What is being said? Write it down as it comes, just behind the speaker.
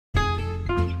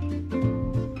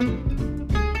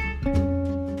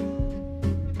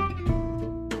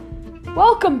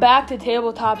Welcome back to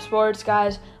Tabletop Sports,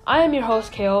 guys. I am your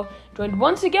host, Cale, joined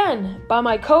once again by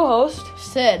my co-host,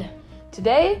 Sid.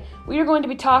 Today, we are going to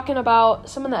be talking about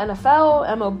some of the NFL,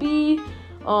 MLB,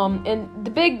 and the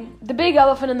big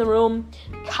elephant in the room,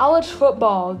 college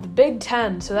football, the Big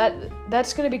Ten. So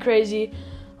that's going to be crazy.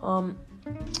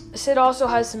 Sid also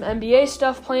has some NBA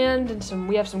stuff planned, and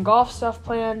we have some golf stuff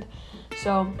planned.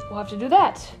 So we'll have to do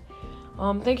that.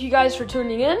 Thank you guys for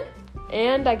tuning in,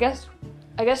 and I guess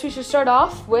we should start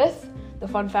off with the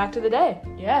fun fact of the day.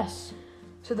 Yes.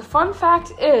 So the fun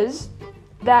fact is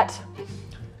that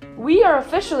we are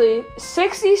officially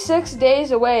 66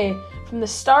 days away from the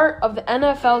start of the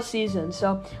NFL season.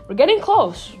 So we're getting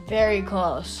close. Very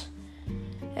close.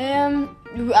 And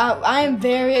I am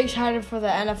very excited for the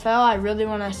NFL. I really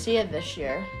want to see it this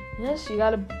year. Yes, you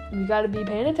gotta be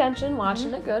paying attention,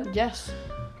 watching it good. Yes.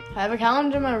 I have a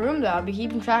calendar in my room, though. I'll be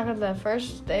keeping track of the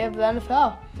first day of the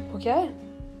NFL. Okay.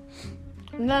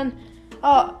 And then,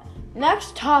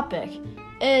 next topic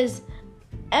is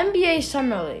NBA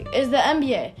Summer League. Is the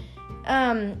NBA.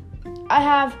 I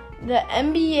have the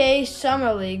NBA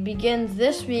Summer League begins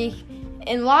this week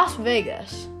in Las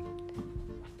Vegas.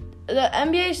 The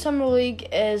NBA Summer League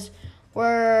is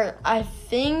where I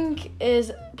think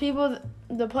is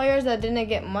the players that didn't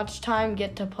get much time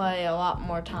get to play a lot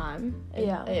more time.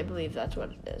 Yeah. I believe that's what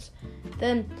it is.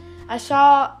 Then I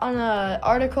saw on an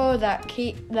article that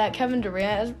Kevin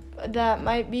Durant that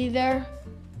might be there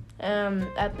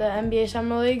at the NBA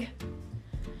Summer League.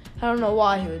 I don't know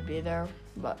why he would be there,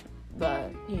 but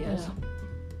he is.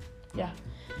 Yeah.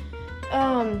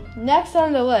 Next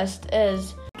on the list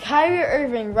is Kyrie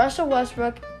Irving and Russell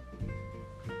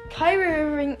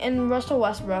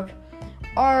Westbrook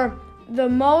are the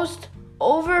most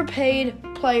overpaid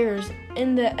players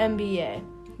in the NBA.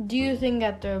 Do you think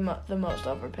that they're the most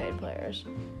overpaid players?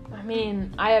 I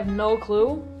mean, I have no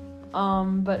clue,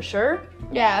 but sure.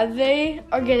 Yeah, they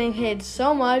are getting paid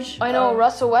so much. I know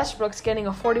Russell Westbrook's getting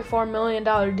a $44 million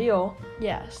deal.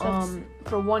 Yes.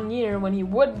 For 1 year, when he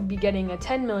would be getting a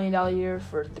 $10 million year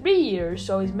for 3 years,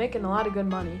 so he's making a lot of good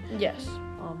money. Yes.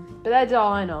 But that's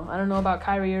all I know. I don't know about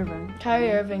Kyrie Irving.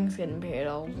 Kyrie Irving's getting paid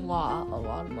a lot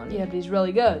of money. Yeah, but he's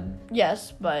really good.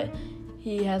 Yes, but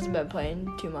he hasn't been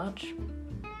playing too much.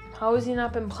 How has he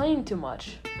not been playing too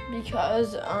much?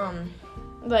 Because,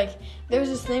 there was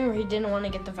this thing where he didn't want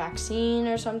to get the vaccine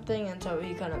or something, and so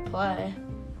he couldn't play.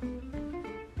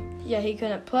 Yeah, he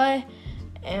couldn't play,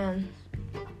 and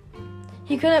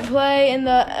he couldn't play in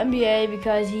the NBA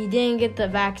because he didn't get the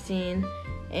vaccine,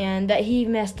 and that he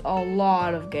missed a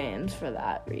lot of games for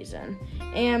that reason.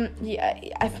 And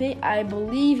I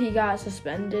believe he got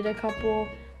suspended a couple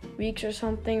weeks or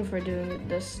something for doing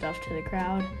this stuff to the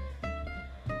crowd.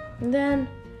 And then,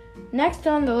 next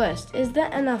on the list is the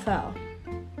NFL.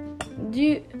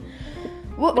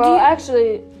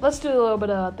 Actually, let's do a little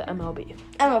bit about the MLB.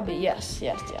 MLB,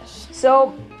 yes.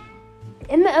 So,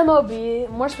 in the MLB,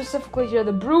 more specifically here,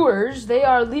 the Brewers, they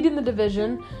are leading the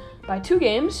division by 2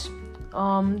 games.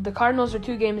 The Cardinals are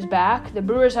 2 games back. The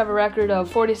Brewers have a record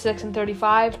of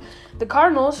 46-35. The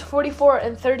Cardinals,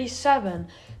 44-37.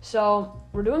 So,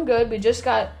 we're doing good. We just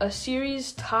got a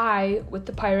series tie with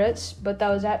the Pirates, but that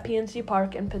was at PNC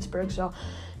Park in Pittsburgh. So,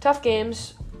 tough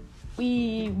games.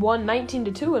 We won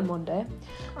 19-2 in one day.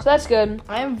 So, that's good.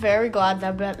 I am very glad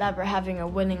that we're having a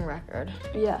winning record.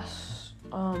 Yes.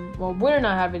 We're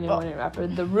not having a winning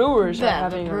record. The Brewers are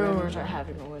having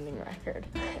a winning record.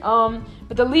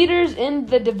 But the leaders in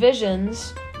the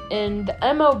divisions in the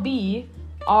MLB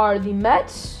are the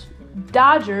Mets,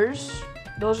 Dodgers.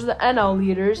 Those are the NL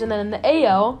leaders. And then in the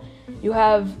AL, you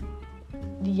have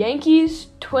the Yankees,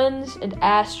 Twins, and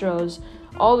Astros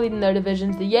all leading their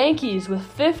divisions. The Yankees with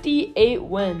 58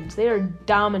 wins. They are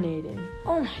dominating.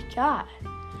 Oh, my God.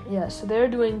 Yeah, so they're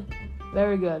doing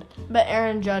very good. But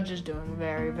Aaron Judge is doing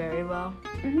very, very well.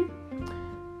 Mm-hmm.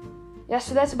 Yeah,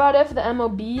 so that's about it for the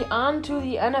MLB. On to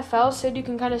the NFL. Sid, you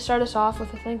can kind of start us off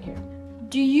with a thing here.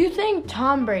 Do you think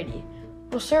Tom Brady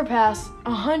will surpass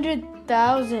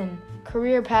 100,000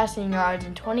 career passing yards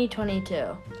in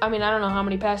 2022? I mean, I don't know how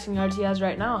many passing yards he has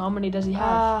right now. How many does he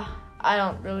have? I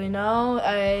don't really know.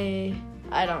 I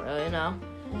don't really know.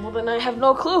 Well, then I have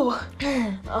no clue.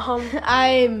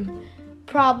 I'm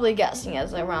probably guessing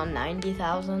as around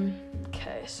 90,000.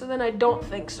 Okay, so then I don't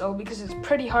think so, because it's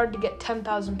pretty hard to get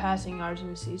 10,000 passing yards in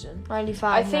a season. 95.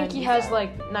 I think 95. He has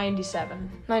like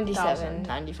 97.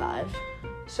 95.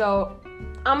 So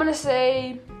I'm going to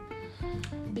say,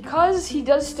 because he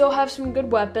does still have some good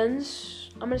weapons,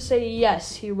 I'm going to say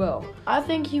yes, he will. I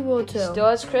think he will too. He still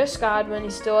has Chris Godwin, he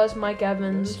still has Mike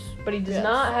Evans, but he does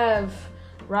not have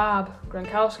Rob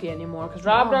Gronkowski anymore because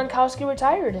Rob Gronkowski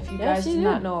retired, if you guys did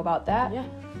not know about that. Yeah.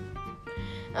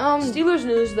 Steelers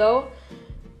news, though.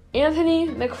 Anthony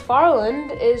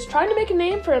McFarland is trying to make a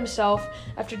name for himself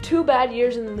after 2 bad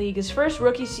years in the league. His first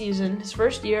rookie season, his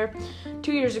first year,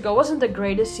 2 years ago, wasn't the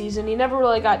greatest season. He never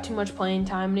really got too much playing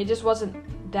time, and he just wasn't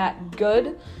that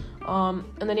good. And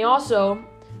then he also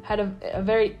had a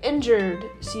very injured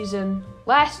season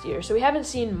last year, so we haven't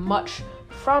seen much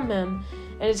from him.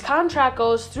 And his contract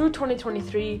goes through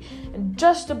 2023 and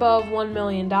just above $1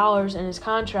 million in his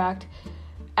contract.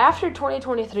 After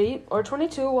 2023 or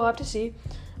 22, we'll have to see.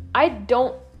 I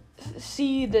don't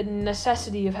see the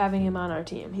necessity of having him on our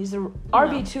team. He's the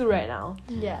RB2 right now.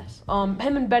 Yes.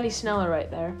 Him and Benny Snell are right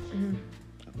there. Mm-hmm.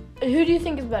 Who do you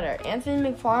think is better,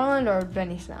 Anthony McFarland or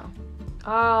Benny Snell?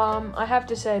 I have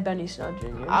to say Benny Snell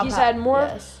Jr. He's had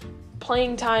more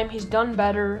playing time. He's done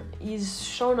better. He's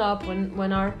shown up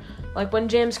when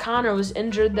James Conner was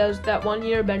injured. That 1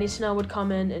 year, Benny Snell would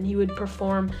come in and he would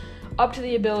perform up to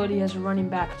the ability as a running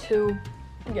back too.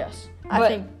 Yes, I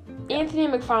think Anthony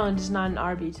McFarland is not an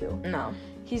RB2. No,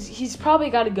 he's probably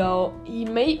got to go. He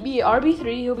might be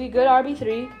RB3. He'll be good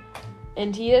RB3,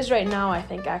 and he is right now. I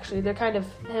think actually they're kind of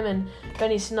him and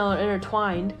Benny Snell are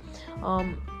intertwined.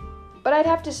 But I'd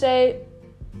have to say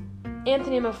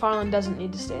Anthony McFarland doesn't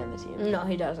need to stay on the team. No,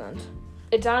 he doesn't.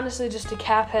 It's honestly just a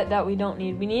cap hit that we don't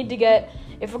need. We need to get,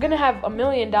 if we're going to have $1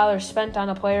 million spent on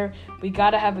a player, we got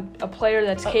to have a player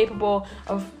that's capable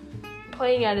of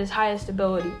playing at his highest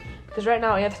ability. Because right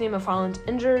now, Anthony McFarland's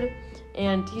injured,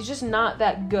 and he's just not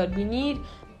that good. We need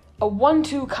a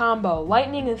 1-2 combo,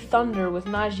 lightning and thunder with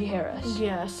Najee Harris.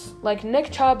 Yes. Like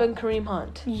Nick Chubb and Kareem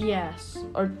Hunt. Yes.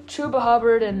 Or Chuba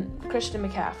Hubbard and Christian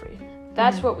McCaffrey.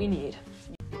 That's what we need.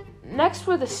 Next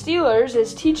for the Steelers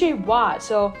is T.J. Watt.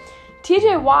 So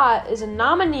T.J. Watt is a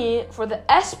nominee for the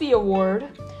ESPY Award,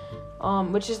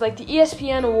 which is like the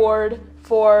ESPN award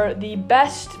for the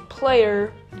best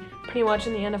player pretty much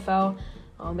in the NFL.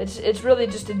 It's really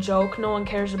just a joke. No one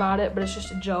cares about it, but it's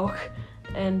just a joke.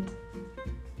 And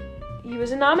he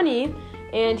was a nominee,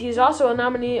 and he's also a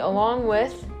nominee along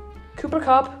with Cooper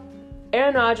Kupp,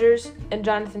 Aaron Rodgers, and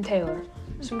Jonathan Taylor.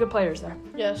 Some good players there.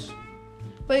 Yes.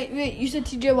 Wait, you said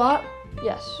T.J. Watt?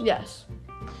 Yes. Yes.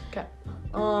 Okay.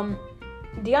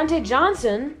 Deontay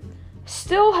Johnson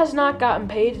still has not gotten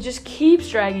paid. It just keeps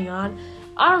dragging on.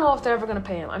 I don't know if they're ever going to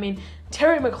pay him. I mean,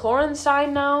 Terry McLaurin's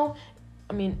signed now.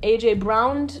 I mean, A.J.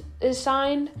 Brown is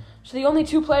signed. So the only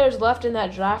 2 players left in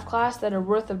that draft class that are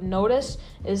worth of notice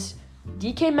is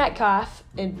DK Metcalf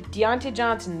and Deontay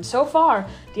Johnson. So far,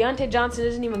 Deontay Johnson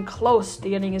isn't even close to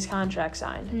getting his contract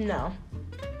signed. No.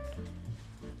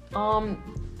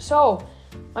 So,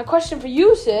 my question for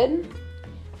you, Sid,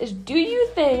 is do you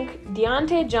think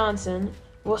Deontay Johnson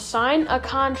will sign a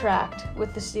contract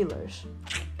with the Steelers?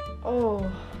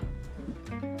 Oh,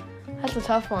 that's a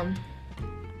tough one.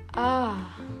 How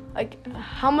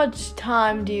much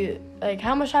time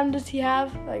does he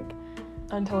have?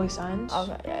 Until he signs?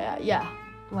 Okay, yeah.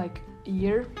 Like a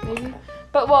year, maybe?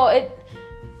 But,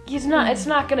 it's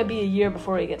not going to be a year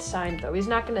before he gets signed, though. He's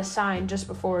not going to sign just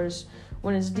before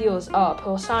when his deal is up.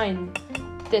 He'll sign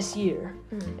this year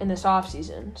in this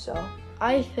offseason, so.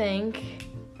 I think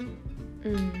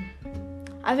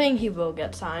he will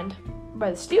get signed. By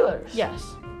the Steelers?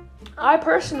 Yes. I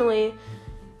personally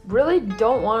really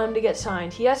don't want him to get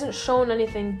signed. He hasn't shown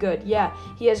anything good. Yeah,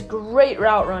 he has great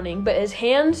route running, but his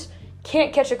hands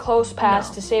can't catch a close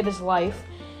pass to save his life.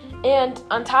 And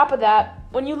on top of that,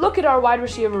 when you look at our wide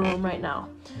receiver room right now,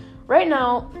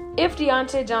 if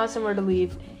Deontay Johnson were to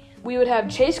leave, we would have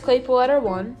Chase Claypool at our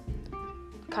 1,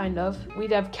 kind of.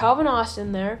 We'd have Calvin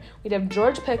Austin there. We'd have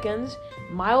George Pickens,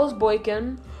 Miles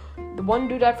Boykin, the one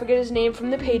dude I forget his name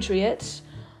from the Patriots.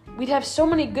 We'd have so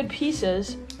many good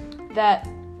pieces that...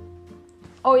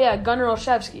 Oh, yeah, Gunnar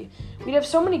Olszewski. We'd have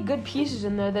so many good pieces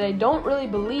in there that I don't really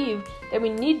believe that we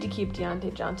need to keep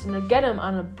Deontay Johnson or get him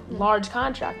on a large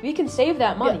contract. We can save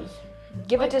that money. Yes.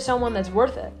 Give it to someone that's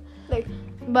worth it.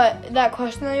 But that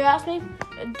question that you asked me,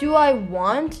 do I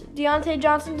want Deontay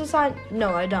Johnson to sign?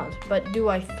 No, I don't. But do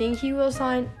I think he will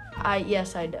sign?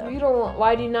 Yes, I do.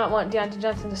 Why do you not want Deontay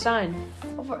Johnson to sign?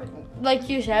 Like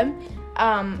you said,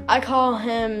 I call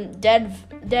him dead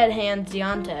hands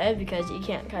Deontay because he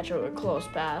can't catch a close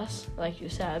pass, like you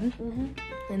said. Mm-hmm.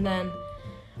 And then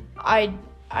I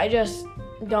just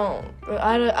don't.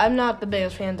 I'm not the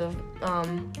biggest fan of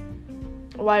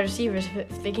wide receivers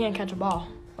if they can't catch a ball.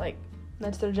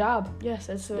 That's their job. Yes,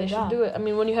 that's their job. They should do it. I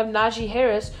mean, when you have Najee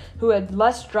Harris, who had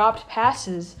less dropped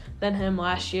passes than him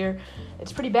last year,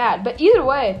 it's pretty bad. But either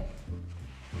way,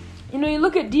 you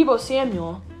look at Deebo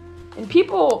Samuel, and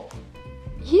people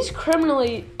he's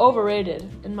criminally overrated,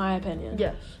 in my opinion.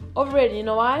 Yes. Overrated. You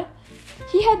know why?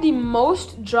 He had the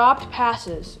most dropped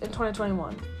passes in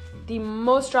 2021. The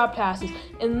most dropped passes.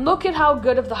 And look at how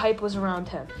good of the hype was around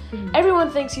him. Mm-hmm. Everyone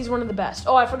thinks he's one of the best.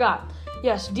 Oh, I forgot.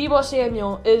 Yes, Deebo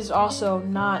Samuel is also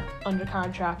not under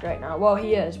contract right now. Well,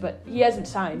 he is, but he hasn't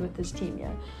signed with his team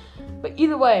yet. But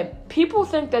either way, people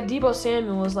think that Deebo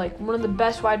Samuel is like one of the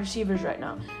best wide receivers right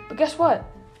now. But guess what?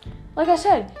 Like I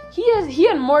said, he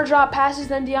had more drop passes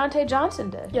than Deontay Johnson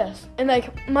did. Yes. And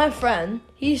like my friend,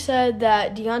 he said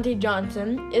that Deontay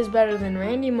Johnson is better than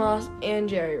Randy Moss and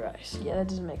Jerry Rice. Yeah, that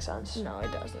doesn't make sense. No, it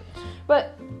doesn't.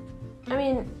 But, I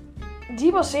mean,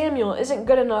 Deebo Samuel isn't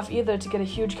good enough either to get a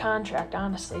huge contract,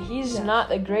 honestly. He's not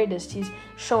the greatest. He's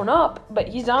shown up, but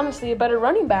he's honestly a better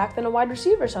running back than a wide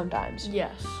receiver sometimes.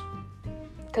 Yes.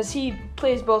 Because he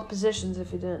plays both positions,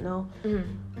 if you didn't know.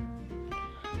 Mm-hmm.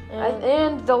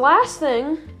 And the last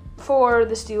thing for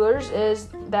the Steelers is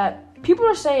that people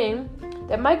are saying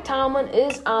that Mike Tomlin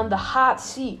is on the hot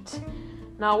seat.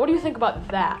 Now, what do you think about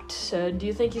that? Do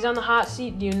you think he's on the hot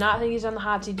seat? Do you not think he's on the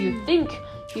hot seat? Do you think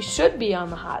he should be on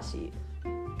the hot seat?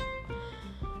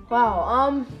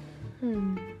 Wow.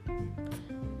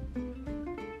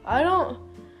 I don't.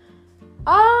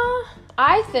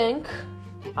 I think.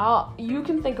 You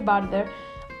can think about it there.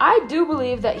 I do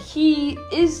believe that he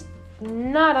is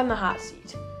not on the hot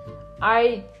seat.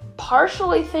 I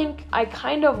partially think I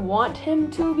kind of want him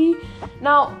to be.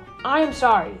 Now, I am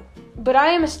sorry, but I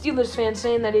am a Steelers fan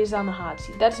saying that he's on the hot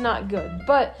seat. That's not good.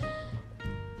 But,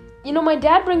 my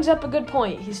dad brings up a good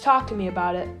point. He's talked to me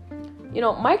about it.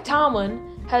 Mike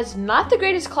Tomlin has not the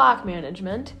greatest clock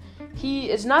management.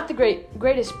 He is not the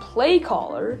greatest play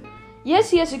caller. Yes,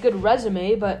 he has a good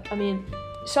resume, but,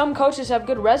 some coaches have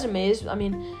good resumes.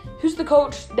 Who's the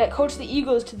coach that coached the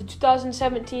Eagles to the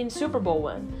 2017 Super Bowl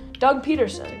win? Doug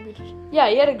Peterson. Yeah,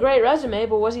 he had a great resume,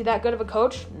 but was he that good of a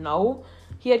coach? No.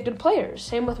 He had good players.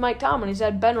 Same with Mike Tomlin. He's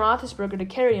had Ben Roethlisberger to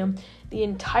carry him the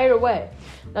entire way.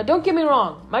 Now, don't get me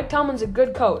wrong. Mike Tomlin's a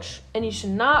good coach, and he should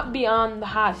not be on the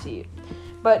hot seat.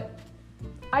 But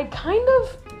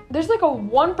there's like a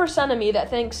 1% of me that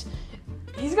thinks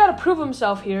he's got to prove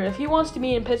himself here. If he wants to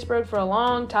be in Pittsburgh for a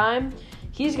long time,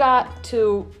 he's got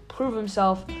to prove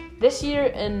himself this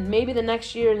year and maybe the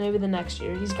next year and maybe the next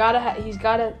year. He's got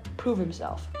to prove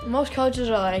himself. Most coaches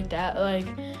are like that. Like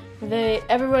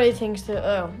everybody thinks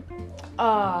that.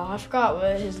 I forgot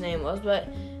what his name was, but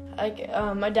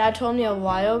my dad told me a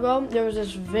while ago there was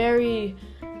this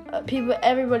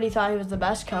everybody thought he was the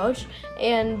best coach,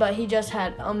 but he just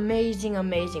had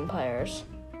amazing players.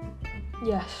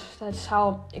 Yes, that's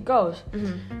how it goes.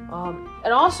 Mm-hmm.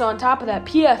 And also on top of that,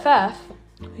 PFF,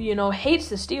 hates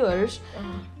the Steelers.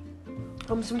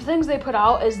 Some things they put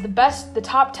out is the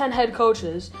top 10 head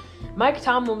coaches. Mike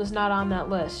Tomlin is not on that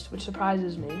list, which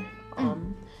surprises me.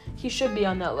 He should be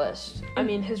on that list.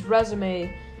 His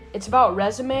resume, it's about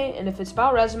resume, and if it's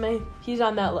about resume, he's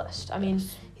on that list.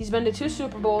 He's been to 2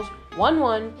 Super Bowls, won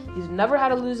 1. He's never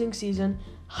had a losing season.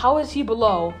 How is he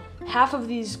below half of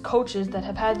these coaches that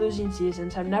have had losing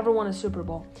seasons, have never won a Super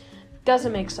Bowl?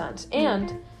 Doesn't make sense.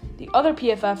 And the other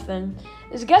PFF thing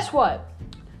is, guess what?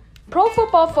 Pro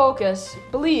Football Focus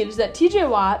believes that TJ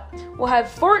Watt will have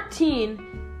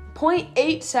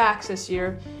 14.8 sacks this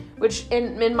year, which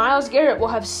in Myles Garrett will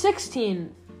have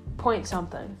 16 point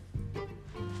something.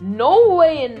 No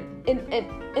way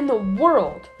in the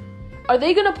world are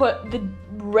they going to put the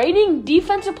reigning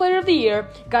defensive player of the year,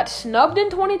 got snubbed in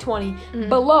 2020,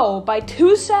 by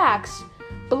 2 sacks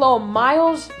below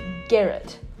Myles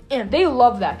Garrett. And they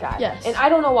love that guy. Yes. And I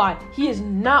don't know why. He is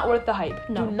not worth the hype.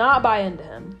 No. Do not buy into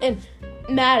him. And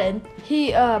Madden,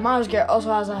 Myles Garrett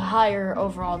also has a higher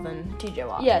overall than TJ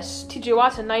Watt. Yes, TJ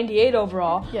Watt's a 98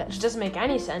 overall, yes. Which doesn't make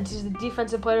any sense. He's the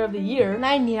defensive player of the year.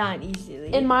 99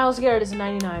 easily. And Myles Garrett is a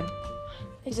 99.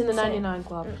 He's in the insane. 99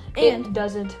 club. And it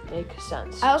doesn't make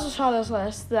sense. I also saw this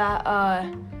list that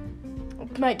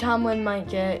Mike Tomlin might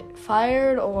get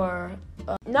fired or...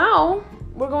 Now,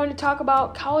 we're going to talk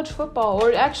about college football.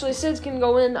 Or actually, Sid's can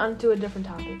go onto a different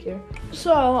topic here.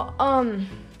 So, I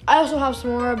also have some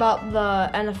more about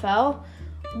the NFL.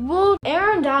 Will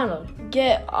Aaron Donald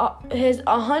get his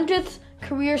 100th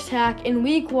career sack in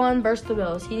Week 1 versus the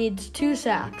Bills? He needs 2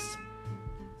 sacks.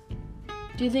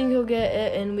 Do you think he'll get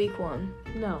it in Week 1?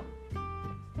 No.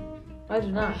 I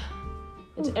do not.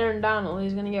 It's Aaron Donald.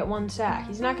 He's going to get 1 sack.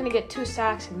 He's not going to get 2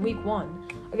 sacks in Week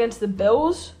 1. Against the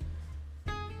Bills?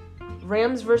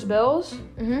 Rams versus Bills?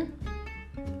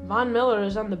 Mm-hmm. Von Miller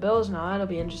is on the Bills now. That'll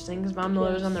be interesting because Von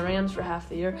Miller was on the Rams for half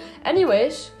the year.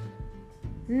 Anyways,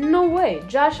 no way.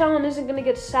 Josh Allen isn't going to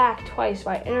get sacked twice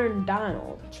by Aaron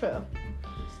Donald. True.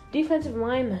 Defensive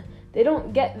linemen, they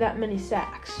don't get that many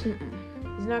sacks.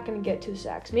 He's not going to get 2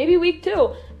 sacks. Maybe week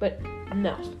 2, but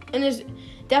no. And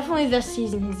definitely this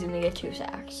season he's going to get 2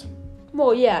 sacks.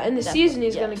 Well, yeah, in the season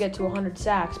he's going to get to 100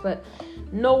 sacks, but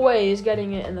no way he's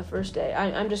getting it in the first day.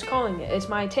 I'm just calling it. It's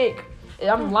my take.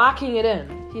 I'm locking it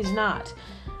in. He's not.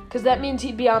 Because that means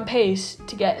he'd be on pace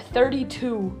to get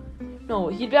 32. No,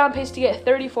 he'd be on pace to get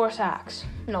 34 sacks.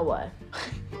 No way.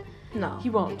 No. He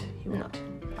won't. He won't.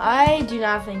 I do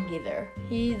not think either.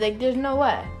 There's no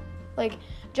way. Like,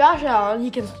 Josh Allen,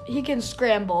 he can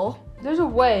scramble. There's a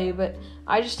way, but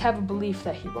I just have a belief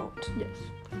that he won't. Yes.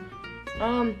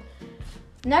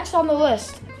 Next on the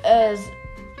list is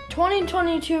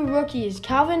 2022 rookies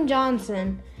Calvin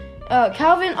Austin, and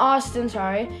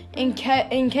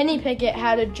Kenny Pickett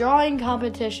had a drawing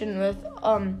competition with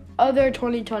other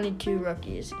 2022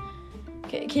 rookies.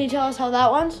 Can you tell us how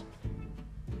that went?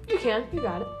 You can. You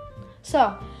got it.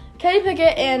 So, Kenny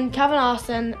Pickett and Calvin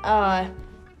Austin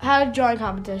had a drawing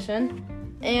competition,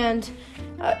 and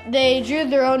they drew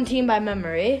their own team by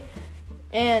memory.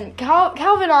 And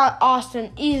Calvin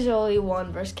Austin easily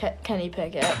won versus Kenny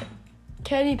Pickett.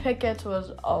 Kenny Pickett's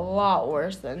was a lot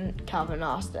worse than Calvin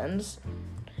Austin's.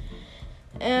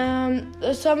 And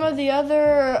some of the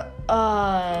other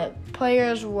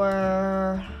players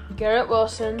were Garrett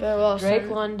Wilson, Drake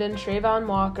London, Trayvon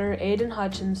Walker, Aiden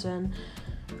Hutchinson.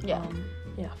 Yeah.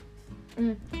 Yeah.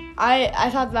 I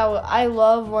thought I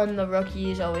love when the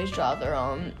rookies always draw their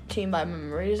own team by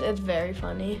memories. It's very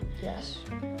funny. Yes.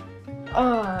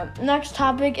 Next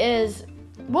topic is,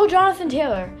 will Jonathan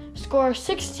Taylor score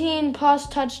 16 plus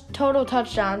total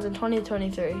touchdowns in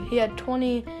 2023? He had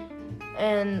 20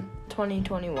 in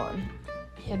 2021.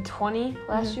 He had 20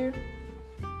 last year?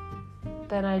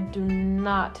 Then I do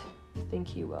not think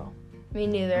he will. Me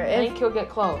neither. I think he'll get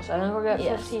close. I think he'll get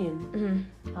 15,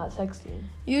 not 16.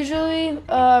 Usually,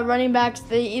 running backs,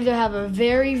 they either have a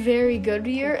very, very good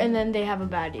year and then they have a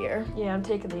bad year. Yeah, I'm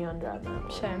taking the under on that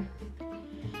one. Same.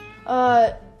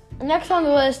 Next on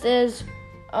the list is,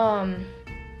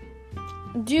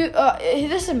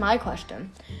 this is my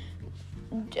question.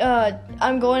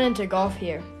 I'm going into golf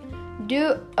here.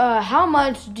 How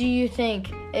much do you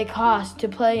think it costs to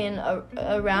play in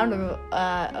a round of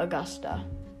Augusta?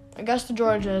 Augusta,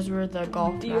 Georgia is where the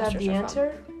golf Do you have the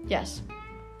answer? From. Yes.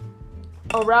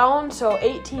 A round, so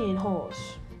 18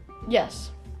 holes.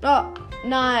 Yes.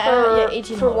 18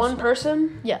 For holes. one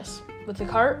person? Yes. With a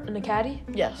cart and a caddy?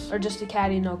 Yes. Or just a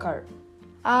caddy, no cart?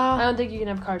 I don't think you can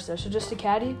have carts there, so just a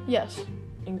caddy? Yes.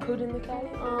 Including the caddy?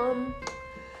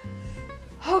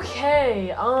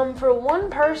 Okay, for one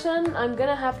person, I'm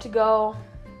gonna have to go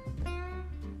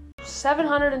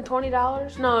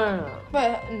 $720? No.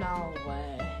 But no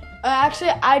way. Actually,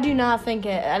 I don't think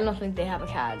they have a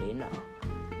caddy, no.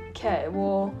 Okay,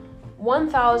 well,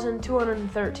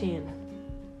 1,213.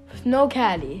 No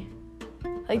caddy.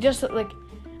 This is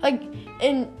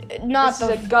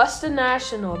Augusta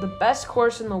National, the best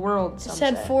course in the world. It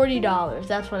said $40.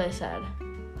 That's what I said.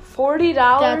 $40?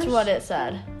 That's what it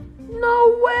said.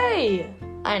 No way.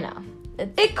 I know.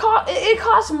 It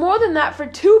costs more than that for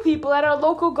 2 people at our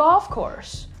local golf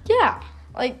course. Yeah.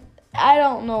 I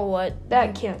don't know what.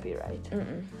 That can't be right.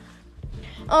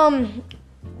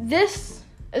 This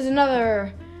is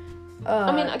another.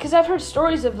 Because I've heard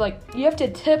stories of you have to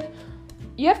tip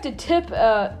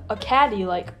a caddy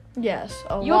Yes.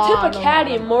 You'll tip a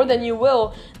caddy more than you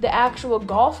will the actual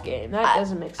golf game. That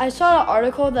doesn't make sense. I saw an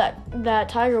article that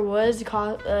Tiger Woods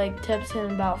tips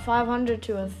him about $500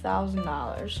 to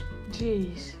 $1,000.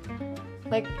 Jeez.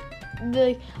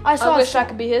 I wish I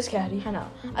could be his caddy. I know.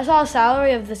 I saw a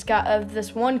salary of this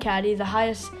one caddy. The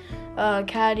highest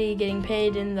caddy getting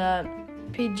paid in the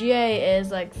PGA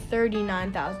is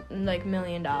 $39,000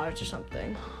 million or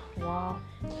something. Wow.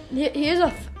 Here's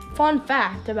a fun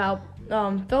fact about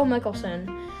Phil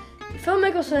Mickelson. Phil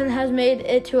Mickelson has made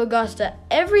it to Augusta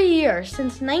every year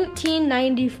since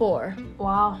 1994.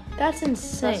 Wow. That's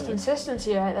insane. That's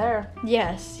consistency right there.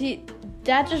 Yes.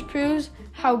 That just proves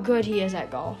how good he is at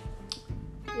golf.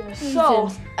 Yes. So,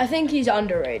 I think he's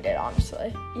underrated,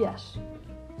 honestly. Yes.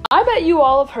 I bet you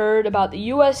all have heard about the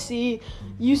USC,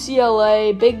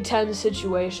 UCLA, Big Ten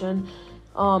situation.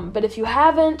 But if you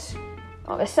haven't,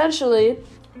 essentially,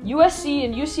 USC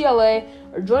and UCLA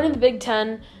are joining the Big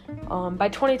Ten by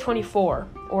 2024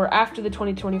 or after the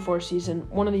 2024 season,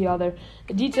 one or the other.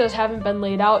 The details haven't been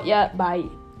laid out yet by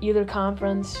either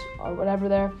conference or whatever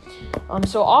there.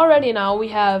 So already now we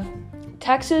have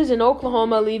Texas and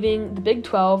Oklahoma leaving the Big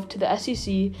 12 to the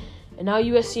SEC, and now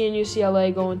USC and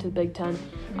UCLA going to the Big Ten.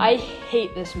 I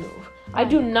hate this move. I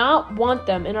do not want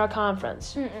them in our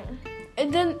conference.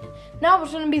 And then Now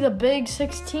it's going to be the Big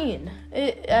 16.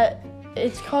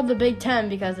 It's called the Big 10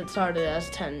 because it started as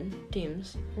 10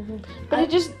 teams. Mm-hmm. But it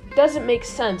just doesn't make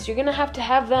sense. You're going to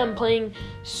have them playing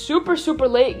super, super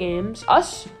late games,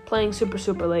 us playing super,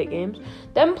 super late games,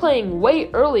 them playing way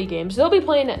early games. They'll be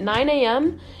playing at 9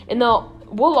 a.m., and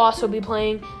we'll also be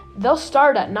playing, they'll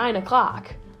start at 9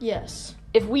 o'clock. Yes.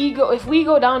 If we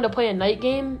go down to play a night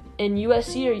game in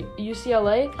USC or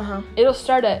UCLA, it'll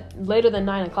start at later than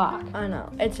 9 o'clock. I know.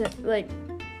 It's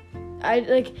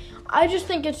I just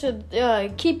think it should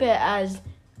keep it as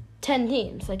 10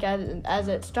 teams, like as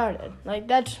it started. Like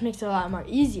that just makes it a lot more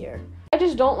easier. I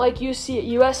just don't like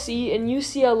USC and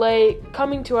UCLA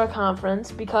coming to our conference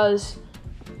because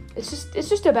it's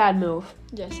just a bad move.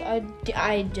 Yes,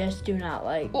 I just do not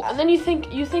like. Well, and then you think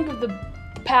of the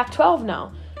Pac-12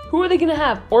 now. Who are they gonna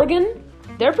have? Oregon?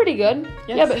 They're pretty good.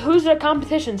 Yes. Yeah, but who's their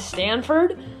competition?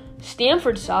 Stanford?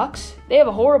 Stanford sucks. They have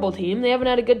a horrible team. They haven't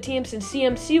had a good team since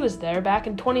CMC was there back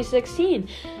in 2016.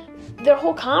 Their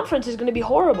whole conference is going to be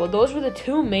horrible. Those were the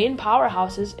two main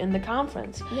powerhouses in the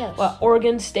conference. Yes. What,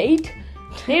 Oregon State?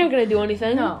 They aren't going to do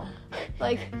anything. No.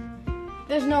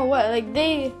 There's no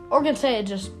way. Oregon State is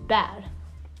just bad.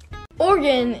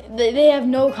 Oregon, they have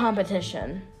no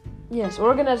competition. Yes,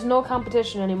 Oregon has no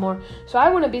competition anymore. So I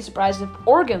wouldn't be surprised if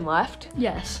Oregon left.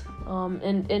 Yes.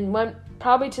 And went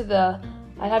probably to the,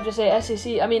 I'd have to say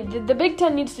SEC. I mean, the Big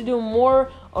Ten needs to do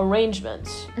more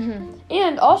arrangements. Mm-hmm.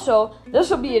 And also, this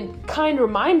will be a kind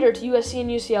reminder to USC and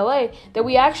UCLA that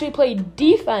we actually play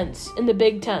defense in the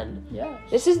Big Ten. Yes.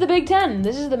 This is the Big Ten.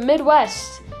 This is the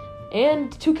Midwest.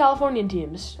 And two Californian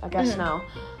teams, I guess now.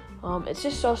 It's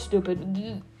just so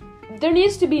stupid. There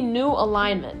needs to be new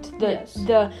alignment.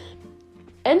 The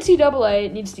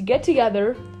NCAA needs to get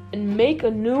together and make a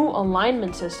new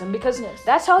alignment system because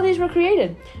that's how these were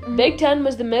created. Mm-hmm. Big Ten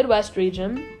was the Midwest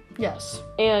region. Yes.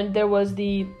 And there was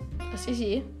the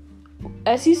SEC.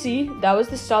 That was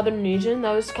the Southern region.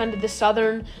 That was kind of the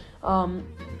Southern,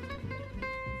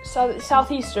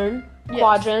 Southeastern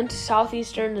quadrant,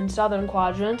 Southeastern and Southern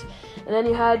quadrant. And then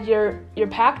you had your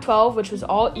Pac-12, which was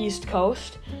all East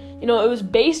Coast. You know, it was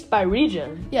based by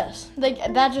region. Yes.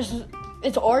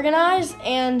 It's organized,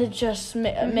 and it just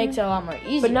makes it a lot more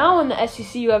easier. But now in the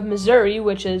SEC, you have Missouri,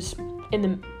 which is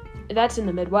that's in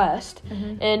the Midwest,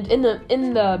 and in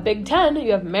the Big Ten,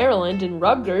 you have Maryland and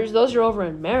Rutgers. Those are over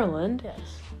in Maryland. Yes.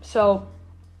 So,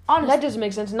 honestly, that doesn't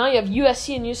make sense. Now you have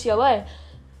USC and UCLA.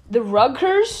 The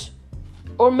Rutgers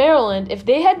or Maryland, if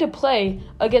they had to play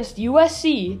against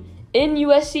USC in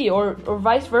USC or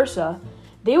vice versa,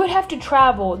 they would have to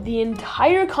travel the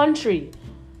entire country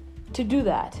to do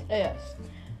that. Yes.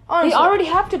 Honestly, they already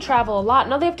have to travel a lot.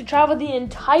 Now they have to travel the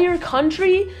entire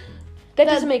country. That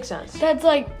doesn't make sense. That's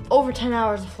like over 10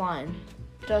 hours of flying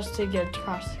just to get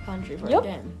across the country for a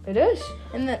game. It is.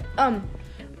 And then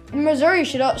Missouri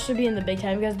should be in the Big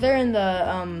Ten because they're in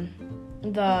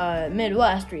the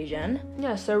Midwest region.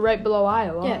 Yes, they're right below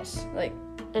Iowa. Yes,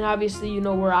 and obviously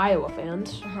we're Iowa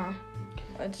fans.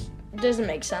 It doesn't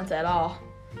make sense at all.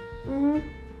 Mhm.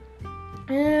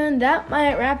 And that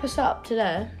might wrap us up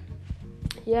today.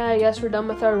 Yeah, I guess we're done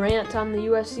with our rant on the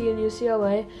USC and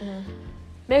UCLA.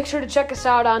 Make sure to check us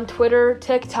out on Twitter,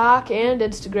 TikTok, and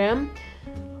Instagram.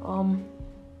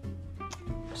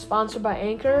 Sponsored by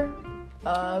Anchor.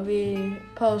 We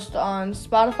post on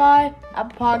Spotify,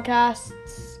 Apple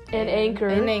Podcasts, and Anchor.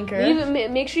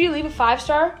 Make sure you leave a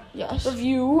 5-star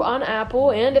review on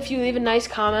Apple, and if you leave a nice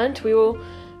comment, we will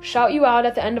shout you out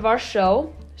at the end of our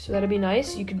show. So that'd be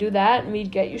nice. You could do that, and we'd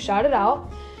get you shouted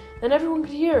out. Then everyone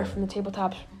could hear from the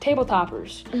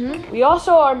tabletoppers. Mm-hmm. We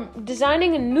also are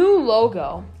designing a new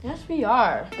logo. Yes, we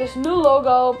are. This new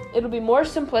logo, it'll be more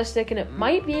simplistic, and it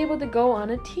might be able to go on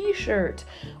a T-shirt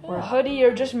or a hoodie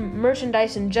or just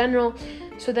merchandise in general.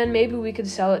 So then maybe we could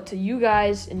sell it to you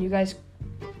guys, and you guys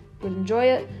would enjoy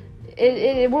it.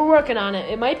 We're working on it.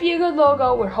 It might be a good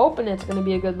logo. We're hoping it's going to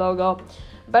be a good logo.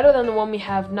 Better than the one we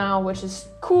have now, which is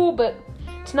cool, but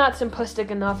it's not simplistic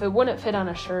enough. It wouldn't fit on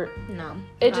a shirt. No.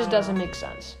 It just doesn't make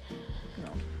sense. No.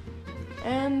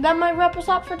 And that might wrap us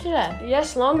up for today.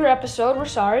 Yes, longer episode. We're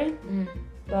sorry.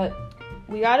 But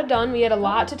we got it done. We had a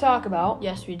lot to talk about.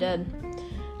 Yes, we did.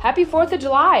 Happy 4th of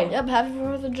July. Yep, happy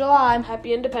 4th of July.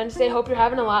 Happy Independence Day. Hope you're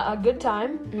having a good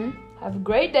time. Have a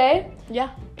great day.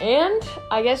 Yeah. And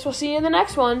I guess we'll see you in the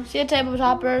next one. See you,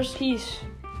 tabletoppers. Peace.